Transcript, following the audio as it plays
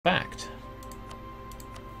Fact.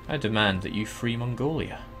 I demand that you free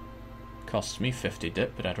Mongolia. Costs me 50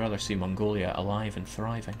 dip, but I'd rather see Mongolia alive and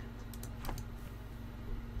thriving.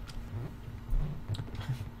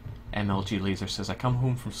 MLG Laser says, I come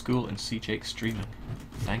home from school and see Jake streaming.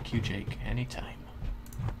 Thank you, Jake. Anytime.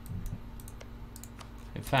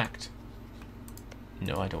 In fact,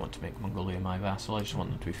 no, I don't want to make Mongolia my vassal. I just want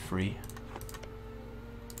them to be free.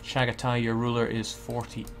 Chagatai, your ruler is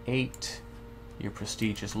 48. Your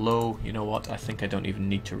prestige is low. You know what? I think I don't even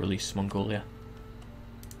need to release Mongolia.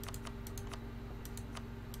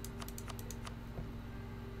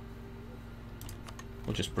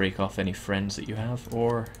 We'll just break off any friends that you have,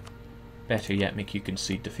 or better yet, make you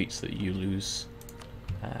concede defeats so that you lose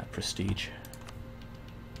prestige.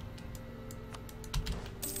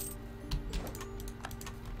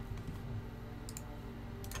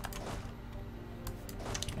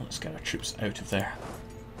 Let's get our troops out of there.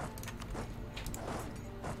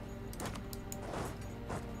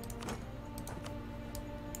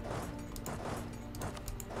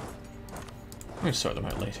 We'll sort them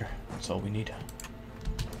out later. That's all we need.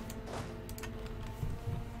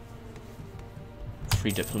 Free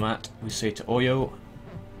diplomat. We say to Oyo,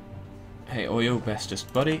 hey Oyo,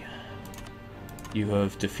 bestest buddy, you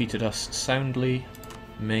have defeated us soundly.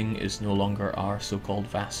 Ming is no longer our so-called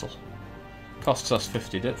vassal. Costs us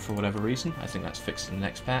 50 dip for whatever reason. I think that's fixed in the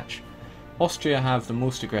next patch. Austria have the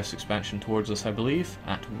most aggressive expansion towards us, I believe,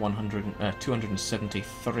 at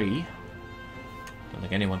 273. Don't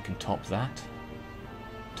think anyone can top that.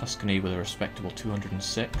 Tuscany with a respectable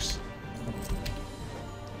 206.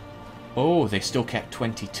 Oh, they still kept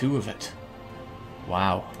 22 of it.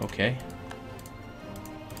 Wow, okay.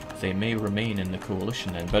 They may remain in the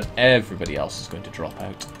coalition then, but everybody else is going to drop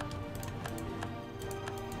out.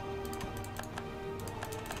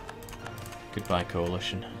 Goodbye,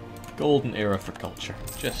 coalition. Golden era for culture.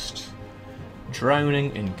 Just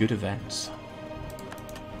drowning in good events.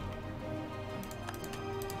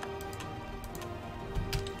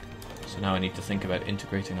 So now I need to think about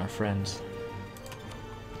integrating our friends.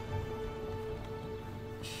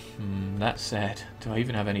 That said, do I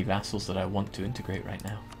even have any vassals that I want to integrate right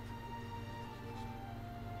now?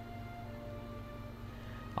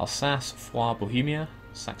 Alsace, Foix, Bohemia,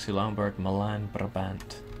 Saxe-Lauenburg, Milan,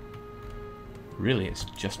 Brabant. Really, it's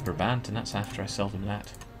just Brabant, and that's after I sell them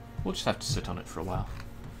that. We'll just have to sit on it for a while.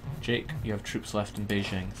 Jake, you have troops left in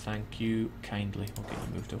Beijing. Thank you kindly. We'll get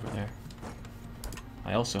you moved over there.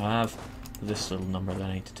 I also have this little number that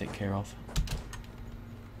I need to take care of.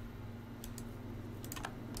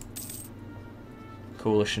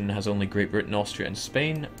 Coalition has only Great Britain, Austria and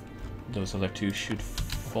Spain. Those other two should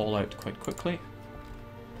fall out quite quickly.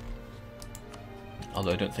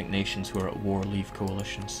 Although I don't think nations who are at war leave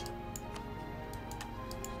coalitions.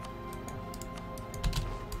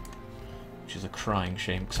 Which is a crying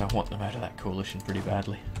shame, because I want them out of that coalition pretty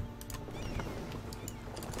badly.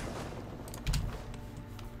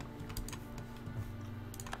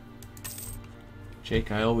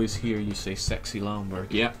 Jake, I always hear you say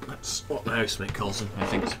Saxe-Lauenburg. Yep, that's what the housemate calls them. I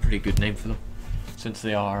think it's a pretty good name for them, since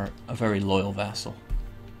they are a very loyal vassal.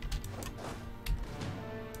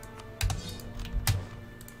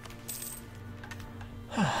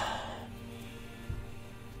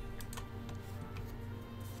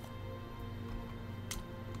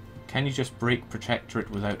 Can you just break Protectorate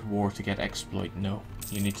without war to get exploit? No,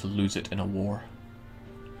 you need to lose it in a war.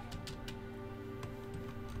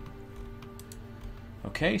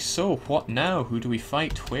 Okay, so what now? Who do we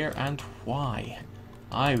fight? Where and why?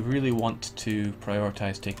 I really want to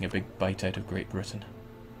prioritize taking a big bite out of Great Britain.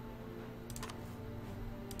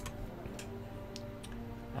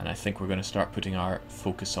 And I think we're going to start putting our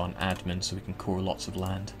focus on admin so we can core lots of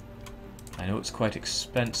land. I know it's quite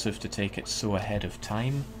expensive to take it so ahead of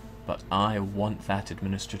time, but I want that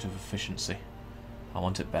administrative efficiency. I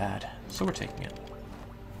want it bad, so we're taking it.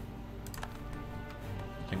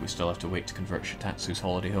 I think we still have to wait to convert Shitatsu's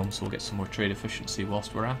holiday home, so we'll get some more trade efficiency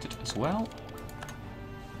whilst we're at it as well.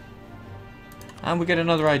 And we get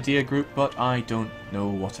another idea group, but I don't know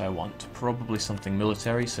what I want. Probably something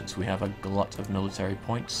military, since we have a glut of military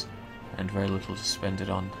points and very little to spend it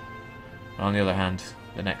on. But on the other hand,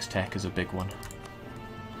 the next tech is a big one.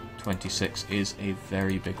 26 is a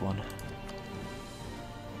very big one.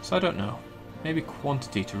 So I don't know. Maybe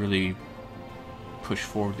quantity to really push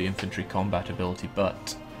forward the infantry combat ability,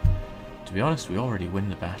 but to be honest, we already win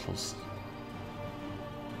the battles.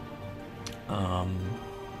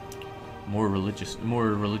 More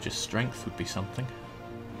religious strength would be something.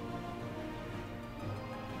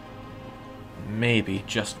 Maybe,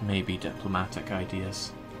 just maybe, diplomatic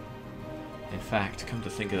ideas. In fact, come to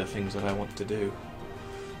think of the things that I want to do,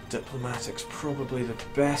 diplomatic's probably the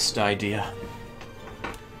best idea.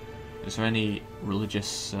 Is there any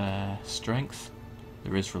religious strength?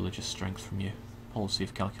 There is religious strength from you. Policy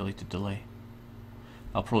of calculated delay.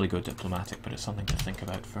 I'll probably go diplomatic, but it's something to think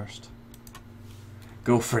about first.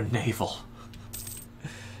 Go for naval.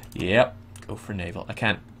 Yep, go for naval. I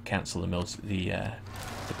can't cancel the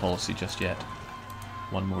policy just yet.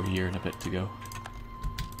 One more year and a bit to go.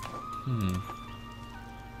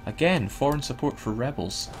 Again, foreign support for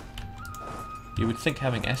rebels. You would think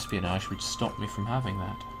having espionage would stop me from having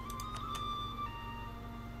that.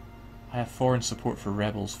 I have foreign support for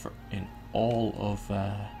rebels in all of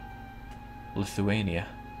Lithuania,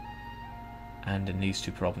 and in these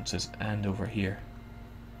two provinces, and over here.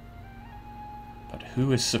 But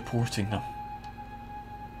who is supporting them?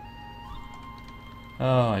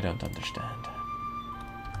 Oh, I don't understand.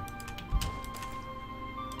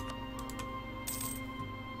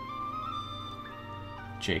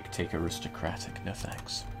 Jake, take aristocratic. No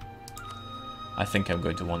thanks. I think I'm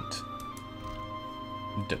going to want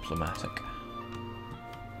diplomatic.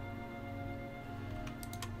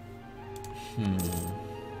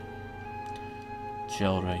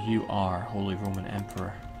 Jelra, you are Holy Roman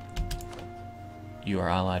Emperor. You are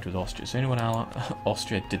allied with Austria. Is anyone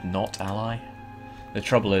Austria did not ally? The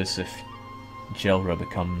trouble is, if Jelra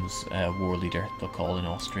becomes war leader, they'll call in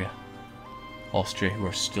Austria. Austria, who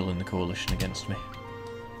are still in the coalition against me.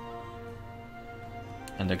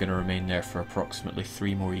 And they're going to remain there for approximately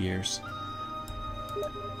 3 more years.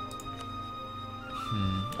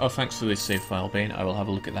 Oh, thanks for the save file, Bane. I will have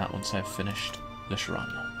a look at that once I've finished this run.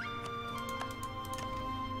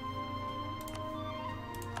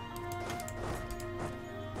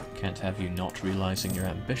 Can't have you not realising your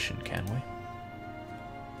ambition, can we?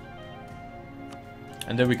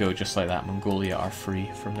 And there we go, just like that, Mongolia are free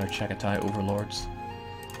from their Chagatai overlords.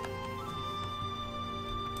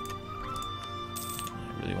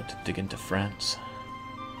 I really want to dig into France.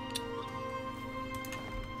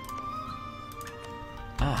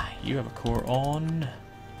 Ah, you have a core on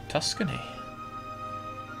Tuscany.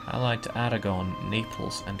 Allied to Aragon,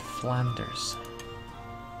 Naples and Flanders.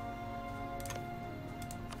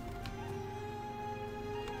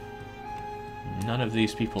 None of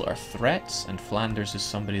these people are threats, and Flanders is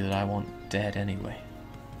somebody that I want dead anyway.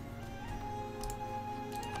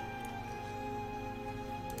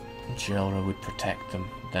 Jelra would protect them,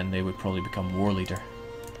 then they would probably become war leader.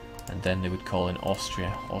 And then they would call in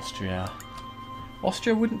Austria.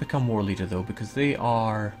 Austria wouldn't become war leader though, because they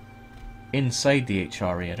are inside the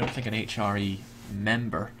HRE. I don't think an HRE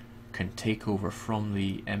member can take over from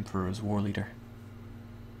the Emperor as war leader.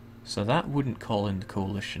 So that wouldn't call in the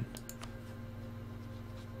coalition.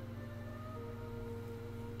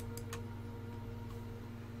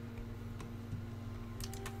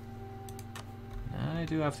 I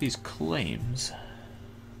do have these claims.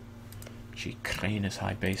 Gee, Crane is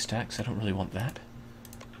high base tax. I don't really want that.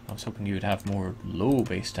 I was hoping you would have more low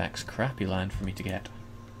base tax crappy land for me to get.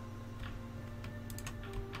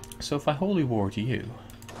 So if I holy ward you,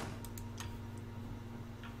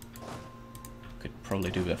 could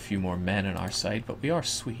probably do with a few more men on our side, but we are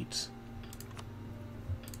Swedes.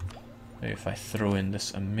 Maybe if I throw in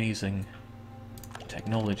this amazing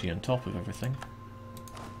technology on top of everything.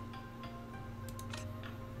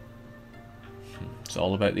 It's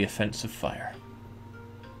all about the offensive fire.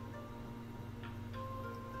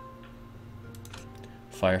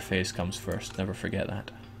 Fire phase comes first, never forget that.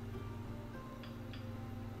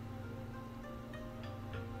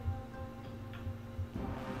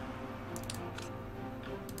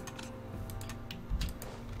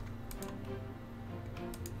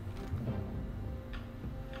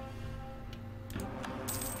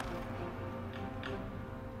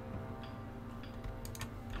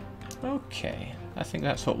 Okay, I think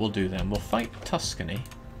that's what we'll do then. We'll fight Tuscany.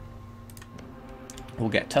 We'll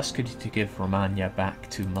get Tuscany to give Romagna back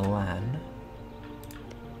to Milan.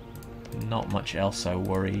 Not much else I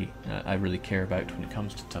really care about when it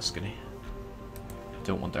comes to Tuscany.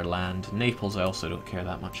 Don't want their land. Naples I also don't care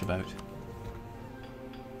that much about.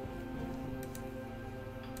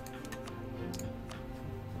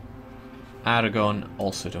 Aragon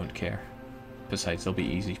also don't care. Besides, they'll be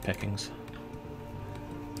easy pickings.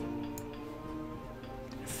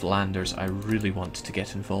 Flanders I really want to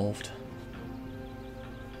get involved.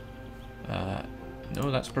 No,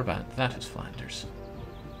 that's Brabant. That is Flanders.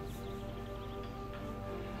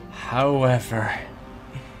 However,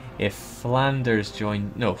 if Flanders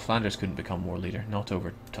joined... No, Flanders couldn't become war leader. Not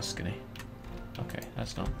over Tuscany. Okay,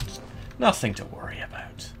 that's nothing to worry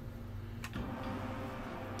about.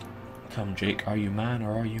 Come, Jake. Are you man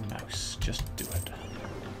or are you mouse? Just do it.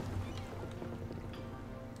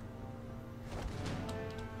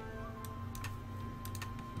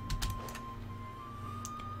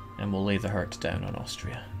 and we'll lay the hurt down on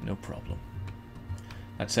Austria. No problem.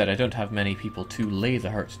 That said, I don't have many people to lay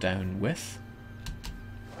the hurt down with.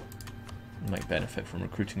 Might benefit from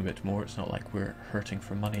recruiting a bit more. It's not like we're hurting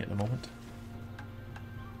for money at the moment.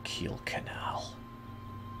 Kiel Canal.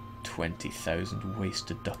 20,000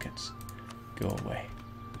 wasted ducats. Go away.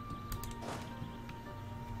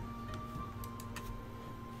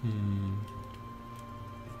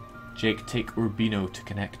 Jake, take Urbino to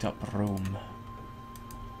connect up Rome.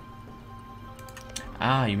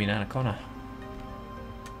 Ah, you mean Ancona.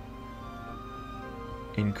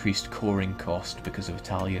 Increased coring cost because of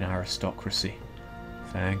Italian aristocracy.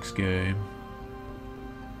 Thanks, game.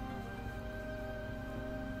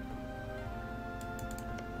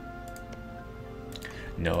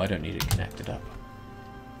 No, I don't need it connected up.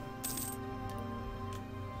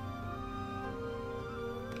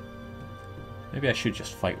 Maybe I should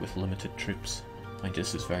just fight with limited troops. Mind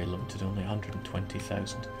this is very limited, only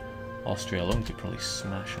 120,000. Austria alone could probably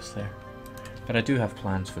smash us there. But I do have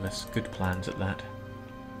plans for this, good plans at that.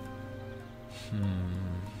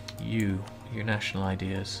 Your national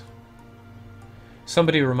ideas.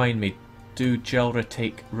 Somebody remind me, do Gelra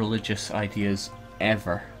take religious ideas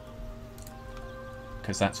ever?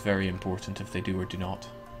 Because that's very important if they do or do not.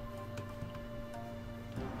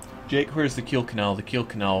 Jake, where's the Kiel Canal? The Kiel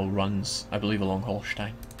Canal runs, I believe, along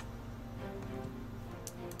Holstein.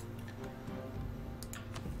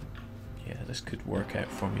 Yeah, this could work out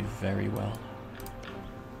for me very well.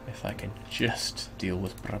 If I can just deal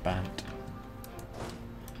with Brabant.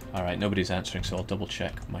 Alright, nobody's answering, so I'll double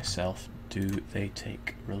check myself. Do they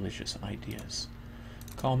take religious ideas?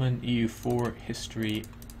 Common, EU4, history,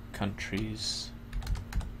 countries.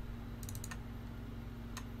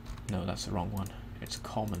 No, that's the wrong one. It's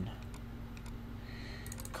common.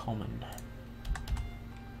 Common.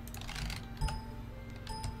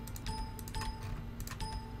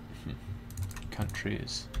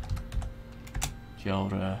 Countries.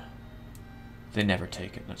 Gelra. They never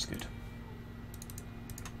take it, that's good.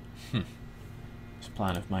 This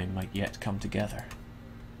plan of mine might yet come together.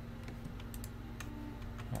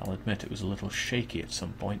 I'll admit it was a little shaky at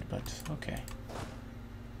some point, but okay.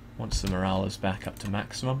 Once the morale is back up to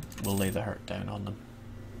maximum, we'll lay the hurt down on them.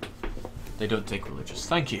 They don't take religious.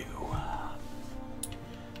 Thank you.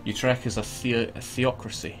 Utrecht is a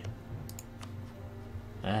theocracy.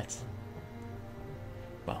 That's...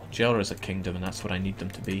 Well, Gelra is a kingdom, and that's what I need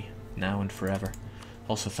them to be, now and forever.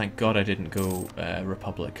 Also, thank God I didn't go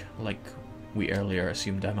Republic, like we earlier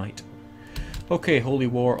assumed I might. Okay, Holy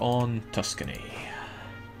War on Tuscany.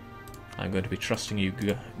 I'm going to be trusting you,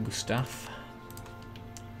 Gustav.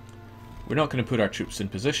 We're not going to put our troops in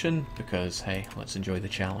position, because, hey, let's enjoy the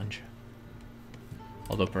challenge.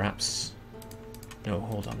 Although perhaps... No,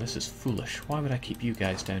 hold on, this is foolish. Why would I keep you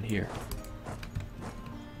guys down here?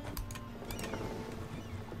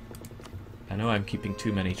 I know I'm keeping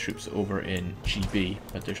too many troops over in GB,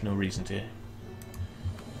 but there's no reason to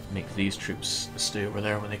make these troops stay over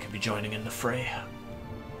there when they could be joining in the fray.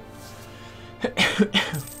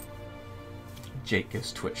 Jake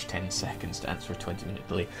gives Twitch 10 seconds to answer a 20-minute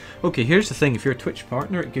delay. Okay, here's the thing. If you're a Twitch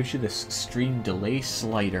partner, it gives you this stream delay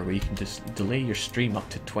slider where you can just delay your stream up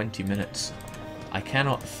to 20 minutes. I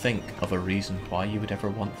cannot think of a reason why you would ever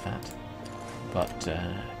want that. But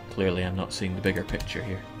clearly I'm not seeing the bigger picture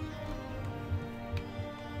here.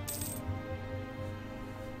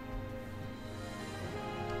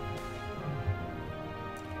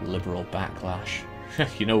 Liberal backlash.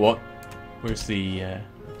 You know what? Where's the...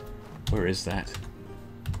 where is that?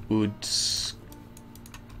 Uds.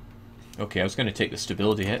 Okay, I was going to take the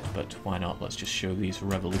stability hit, but why not? Let's just show these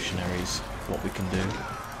revolutionaries what we can do.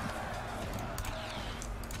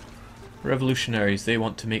 Revolutionaries, they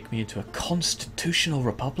want to make me into a constitutional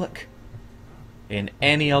republic? In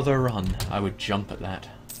any other run, I would jump at that.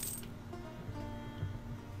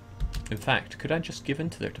 In fact, could I just give in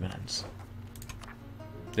to their demands?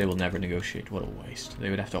 They will never negotiate. What a waste. They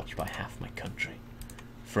would have to occupy half my country.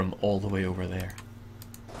 From all the way over there.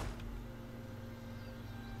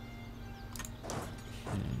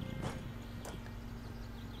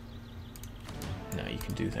 No, you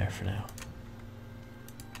can do there for now.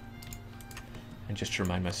 And just to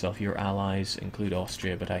remind myself, your allies include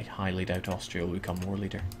Austria, but I highly doubt Austria will become war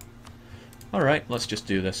leader. Alright, let's just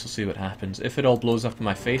do this. We'll see what happens. If it all blows up in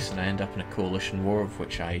my face and I end up in a coalition war of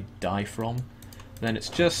which I die from, then it's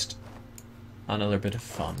just another bit of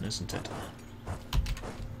fun, isn't it?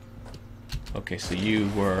 Okay, so you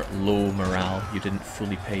were low morale. You didn't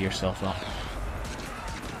fully pay yourself up.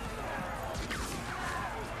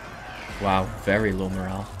 Wow, very low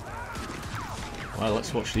morale. Well,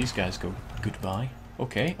 let's watch these guys go goodbye.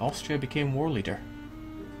 Okay, Austria became war leader.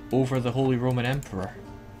 over the Holy Roman Emperor.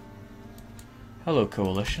 Hello,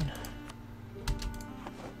 coalition.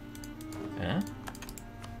 Yeah?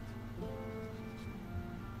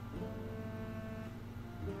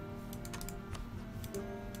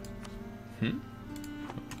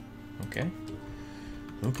 Okay.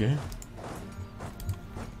 Okay.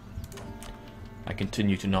 I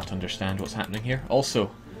continue to not understand what's happening here.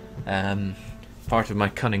 Also, part of my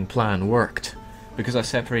cunning plan worked. Because I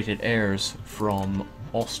separated heirs from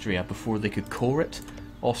Austria before they could core it,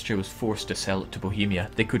 Austria was forced to sell it to Bohemia.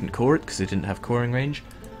 They couldn't core it because they didn't have coring range,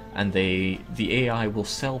 and the AI will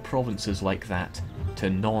sell provinces like that to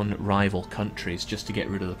non-rival countries just to get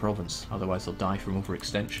rid of the province, otherwise they'll die from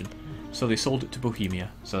overextension. So they sold it to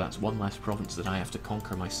Bohemia, so that's one less province that I have to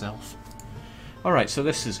conquer myself. Alright, so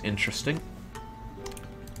this is interesting.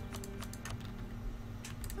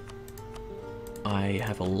 I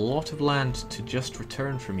have a lot of land to just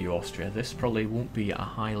return from you, Austria. This probably won't be a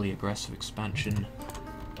highly aggressive expansion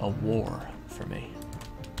of war for me.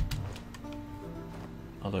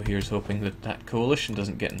 Although here's hoping that that coalition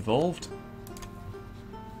doesn't get involved.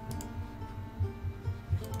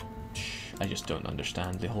 I just don't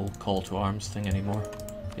understand the whole call to arms thing anymore.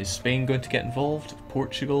 Is Spain going to get involved?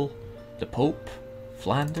 Portugal? The Pope?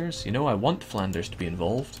 Flanders? You know, I want Flanders to be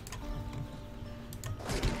involved.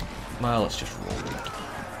 Well, let's just roll with it.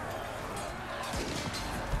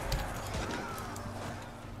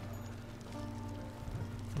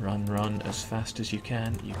 Run, run as fast as you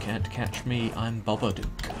can. You can't catch me, I'm Babadook.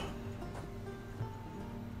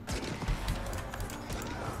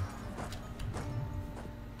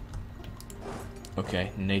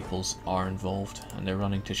 Okay, Naples are involved, and they're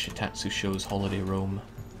running to Shitatsu Show's Holiday Rome.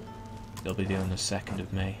 They'll be there on the 2nd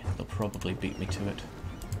of May. They'll probably beat me to it.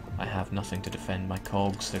 I have nothing to defend my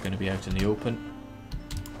cogs, they're going to be out in the open.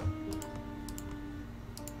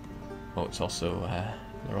 Oh, it's also,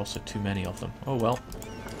 there are also too many of them. Oh well.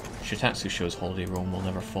 Shitatsu Show's Holiday Rome will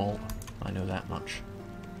never fall. I know that much.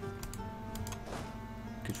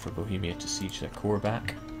 Good for Bohemia to siege their core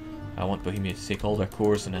back. I want Bohemia to take all their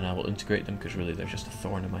cores and then I will integrate them, because really they're just a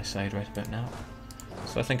thorn in my side right about now.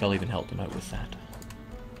 So I think I'll even help them out with that.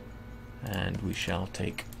 And we shall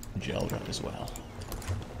take Gelra as well.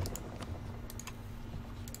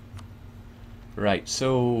 Right,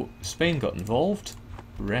 so Spain got involved.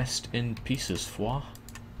 Rest in pieces, foi.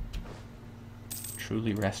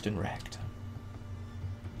 Truly rest in wrecked.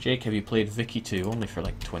 Jake, have you played Vicky 2? Only for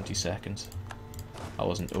like 20 seconds. I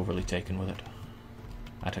wasn't overly taken with it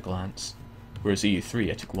at a glance. Whereas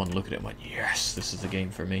EU3, I took one look at it and went, yes, this is the game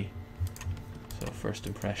for me. So first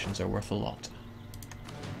impressions are worth a lot.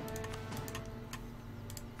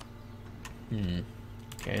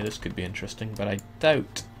 Okay, this could be interesting, but I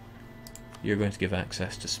doubt you're going to give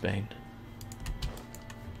access to Spain.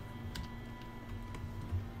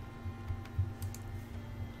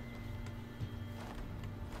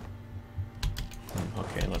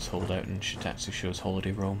 Okay, let's hold out in Shitatsu Show's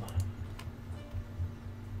Holiday Rome.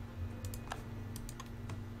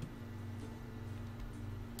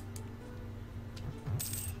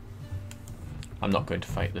 I'm not going to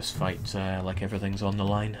fight this fight like everything's on the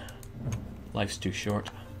line. Life's too short.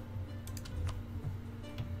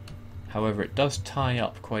 However, it does tie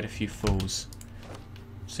up quite a few foes.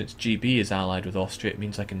 Since GB is allied with Austria, it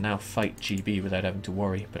means I can now fight GB without having to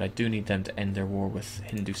worry, but I do need them to end their war with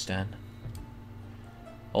Hindustan.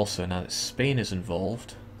 Also, now that Spain is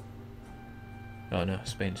involved... Oh no,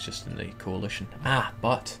 Spain's just in the coalition. Ah,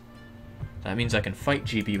 but that means I can fight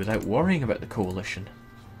GB without worrying about the coalition,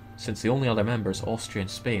 since the only other members, Austria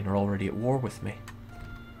and Spain, are already at war with me.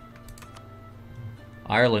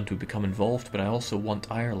 Ireland would become involved, but I also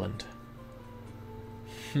want Ireland.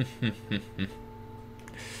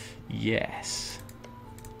 Yes.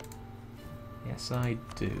 Yes, I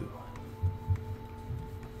do.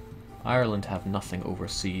 Ireland have nothing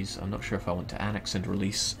overseas. I'm not sure if I want to annex and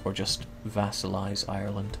release or just vassalize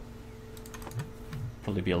Ireland.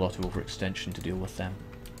 Probably be a lot of overextension to deal with them.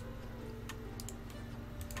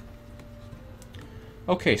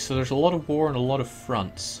 Okay, so there's a lot of war and a lot of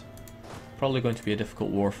fronts. Probably going to be a difficult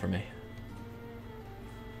war for me.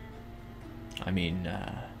 I mean,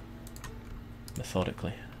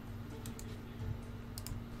 methodically.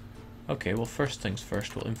 Okay, well, first things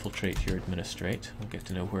first, we'll infiltrate your administrate. We'll get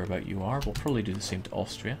to know whereabout you are. We'll probably do the same to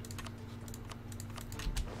Austria.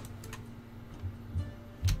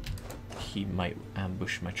 He might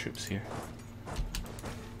ambush my troops here.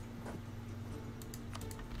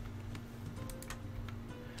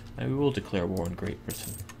 And we will declare war on Great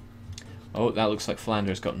Britain. Oh, that looks like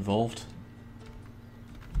Flanders got involved.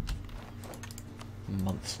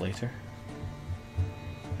 Months later.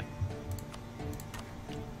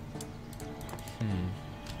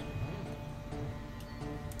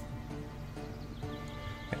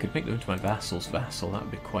 could make them into my vassal's vassal, that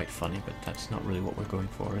would be quite funny, but that's not really what we're going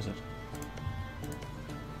for, is it?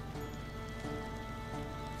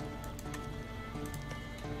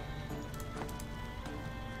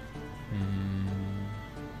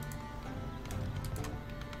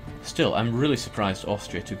 Still, I'm really surprised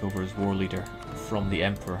Austria took over as war leader from the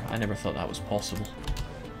Emperor. I never thought that was possible.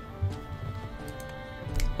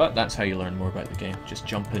 But that's how you learn more about the game. Just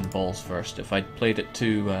jump in balls first. If I'd played it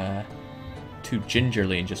too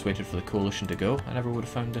gingerly and just waited for the coalition to go, I never would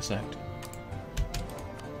have found this out.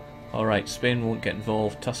 Alright, Spain won't get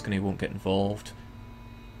involved, Tuscany won't get involved,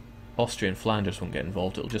 Austria and Flanders won't get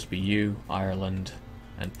involved. It'll just be you, Ireland,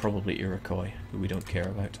 and probably Iroquois, who we don't care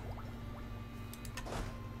about.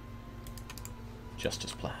 Just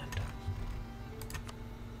as planned.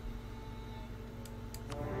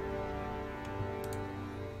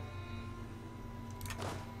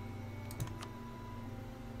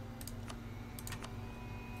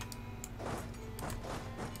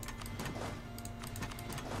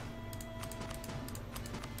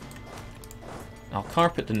 I'll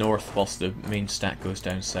carpet the north whilst the main stack goes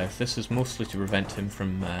down south. This is mostly to prevent him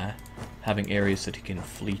from having areas that he can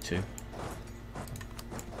flee to.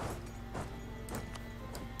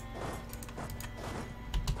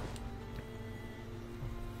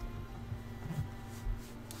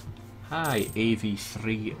 Hi,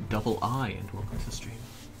 AV3II, and welcome to the stream.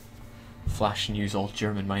 Flash news, all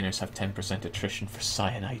German miners have 10% attrition for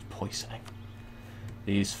cyanide poisoning.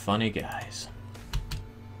 These funny guys.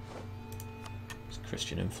 These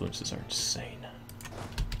Christian influences are insane.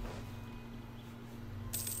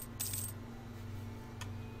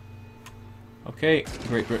 Okay,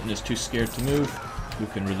 Great Britain is too scared to move. Who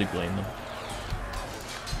can really blame them?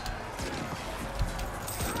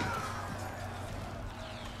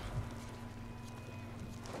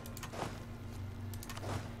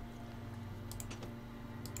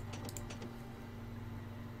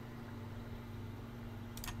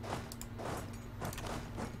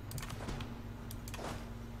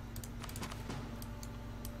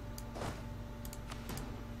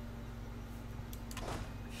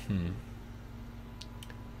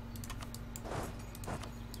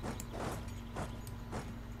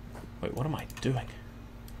 Wait, what am I doing?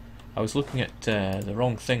 I was looking at the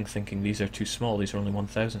wrong thing, thinking these are too small, these are only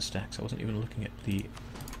 1000 stacks. I wasn't even looking at the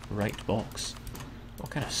right box. What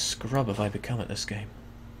kind of scrub have I become at this game?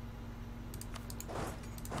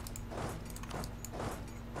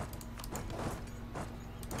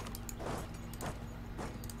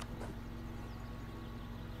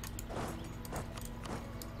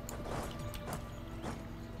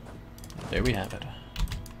 There we have it.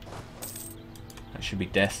 That should be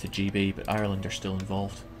death to GB, but Ireland are still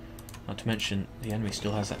involved. Not to mention, the enemy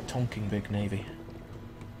still has that tonking big navy.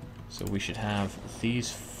 So we should have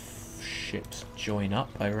these ships join up,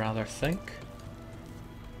 I rather think.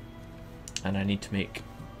 And I need to make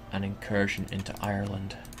an incursion into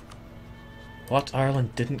Ireland. What?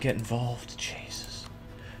 Ireland didn't get involved? Jesus.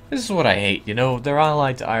 This is what I hate, you know, they're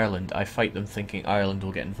allied to Ireland. I fight them thinking Ireland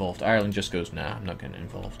will get involved. Ireland just goes, nah, I'm not getting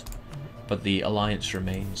involved. But the alliance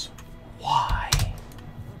remains. Why?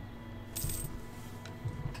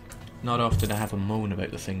 Not often I have a moan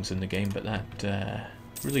about the things in the game, but that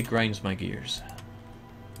really grinds my gears.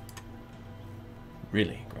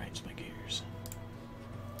 Really grinds my gears.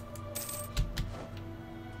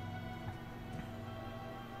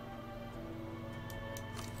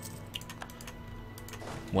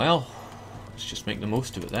 Well, let's just make the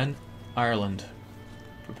most of it then. Ireland,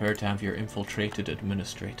 prepare to have your infiltrated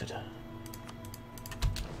administrated.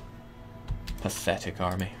 Pathetic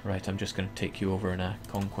army. Right, I'm just going to take you over in a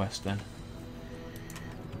conquest then.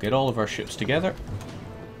 Get all of our ships together.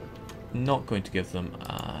 Not going to give them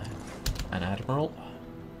an admiral.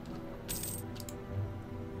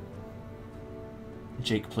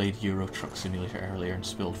 Jake played Euro Truck Simulator earlier and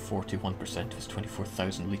spilled 41% of his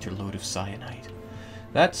 24,000 litre load of cyanide.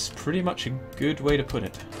 That's pretty much a good way to put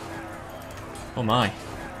it. Oh my.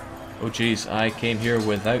 Oh geez, I came here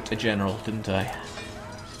without a general, didn't I?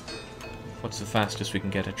 What's the fastest we can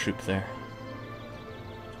get a troop there?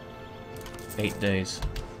 8 days.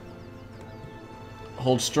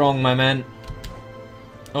 Hold strong, my men.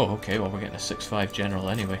 Oh, okay, well we're getting a 6-5 general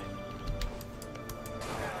anyway.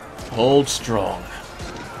 Hold strong.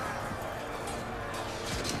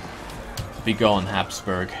 Be gone,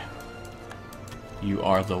 Habsburg. You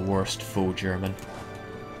are the worst foe German.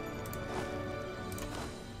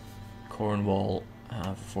 Cornwall have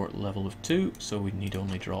a fort level of 2, so we need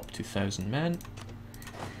only drop 2,000 men.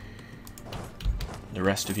 The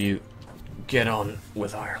rest of you, get on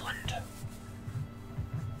with Ireland.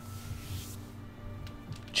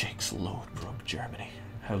 Jake's load broke Germany.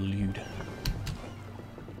 How lewd.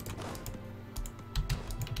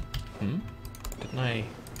 Didn't I?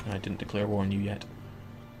 No, I didn't declare war on you yet.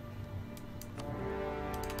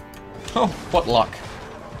 Oh, what luck!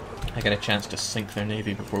 I get a chance to sink their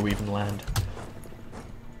navy before we even land.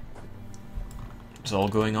 It's all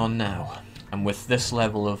going on now. And with this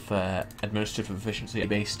level of administrative efficiency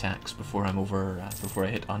base tax before I'm over, before I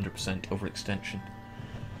hit 100% overextension.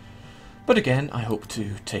 But again, I hope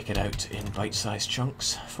to take it out in bite-sized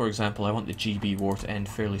chunks. For example, I want the GB war to end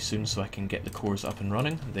fairly soon so I can get the cores up and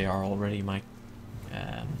running. They are already my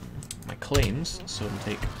my claims, so it'll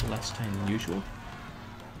take less time than usual.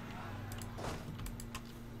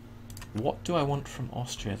 What do I want from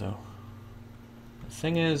Austria, though? The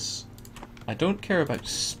thing is, I don't care about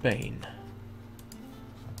Spain.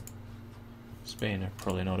 Spain are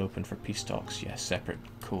probably not open for peace talks. Yeah, separate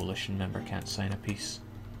coalition member can't sign a peace.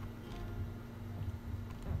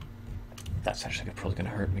 That's actually probably going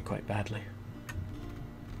to hurt me quite badly.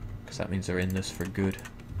 Because that means they're in this for good.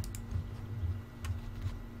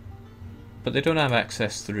 But they don't have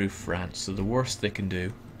access through France, so the worst they can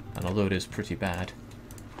do, and although it is pretty bad,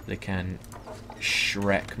 they can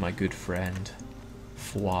Shrek my good friend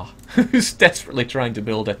Foix, who's desperately trying to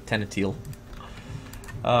build a Tenatil.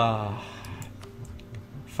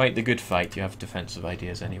 Fight the good fight, you have defensive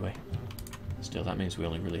ideas anyway. Still, that means we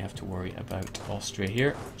only really have to worry about Austria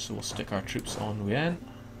here, so we'll stick our troops on Guyenne.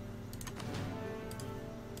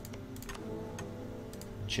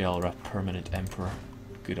 Gelra, permanent emperor,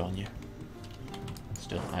 good on you.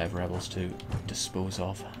 Still, I have rebels to dispose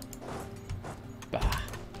of. Bah.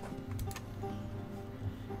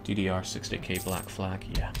 DDR 60k black flag,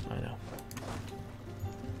 yeah, I know.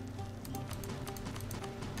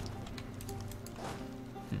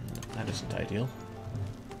 That isn't ideal.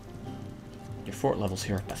 Your fort levels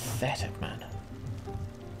here are pathetic, man.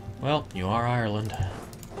 Well, you are Ireland.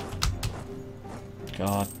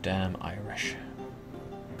 Goddamn Irish.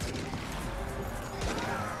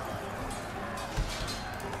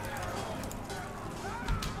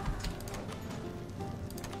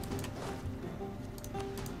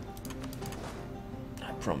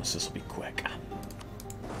 I promise this will be quick.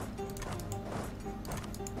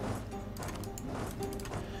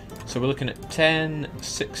 So we're looking at 10,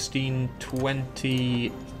 16,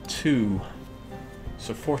 22.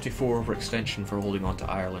 So 44 overextension for holding on to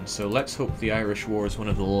Ireland. So let's hope the Irish War is one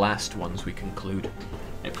of the last ones we conclude.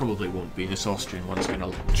 It probably won't be. This Austrian one's going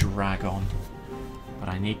to drag on. But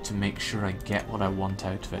I need to make sure I get what I want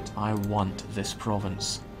out of it. I want this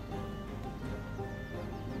province.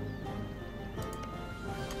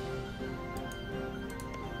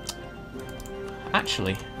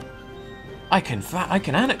 Actually, I can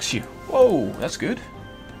annex you. Whoa, that's good.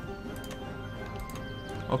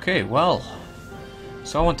 Okay, well,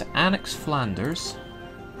 so I want to annex Flanders.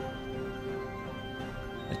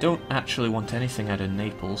 I don't actually want anything out of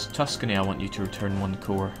Naples. Tuscany, I want you to return one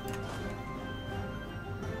corps.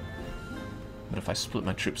 But if I split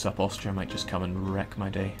my troops up, Austria might just come and wreck my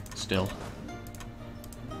day. Still,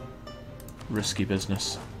 risky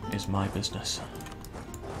business is my business.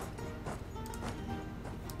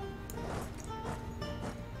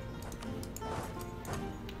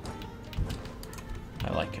 I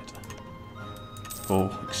like it. Oh,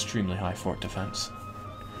 extremely high fort defense.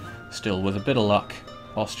 Still, with a bit of luck,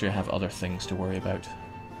 Austria have other things to worry about.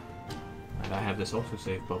 And I have this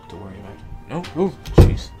autosave bug to worry about. No, oh,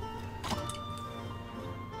 jeez.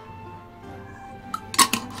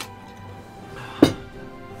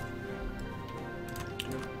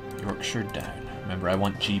 Yorkshire down. Remember, I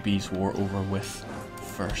want GB's war over with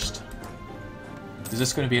first. Is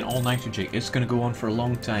this going to be an all-nighter, Jake? It's going to go on for a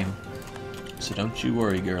long time. So don't you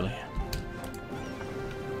worry, girlie.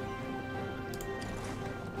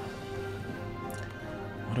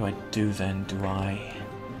 What do I do then?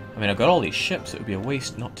 I mean, I've got all these ships. It would be a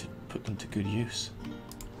waste not to put them to good use.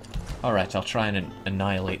 Alright, I'll try and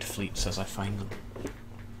annihilate fleets as I find them.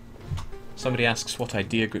 Somebody asks, what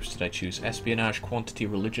idea groups did I choose? Espionage, quantity,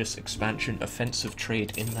 religious, expansion, offensive,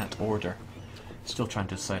 trade, in that order. Still trying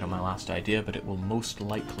to decide on my last idea, but it will most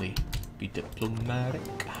likely be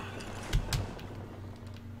diplomatic.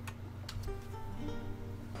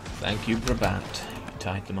 Thank you, Brabant. You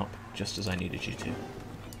tied them up just as I needed you to.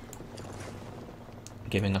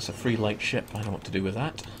 Giving us a free light ship, I know what to do with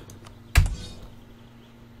that.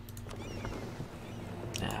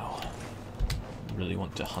 Now, I really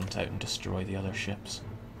want to hunt out and destroy the other ships.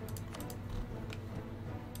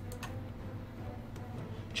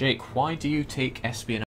 Jake, why do you take espionage?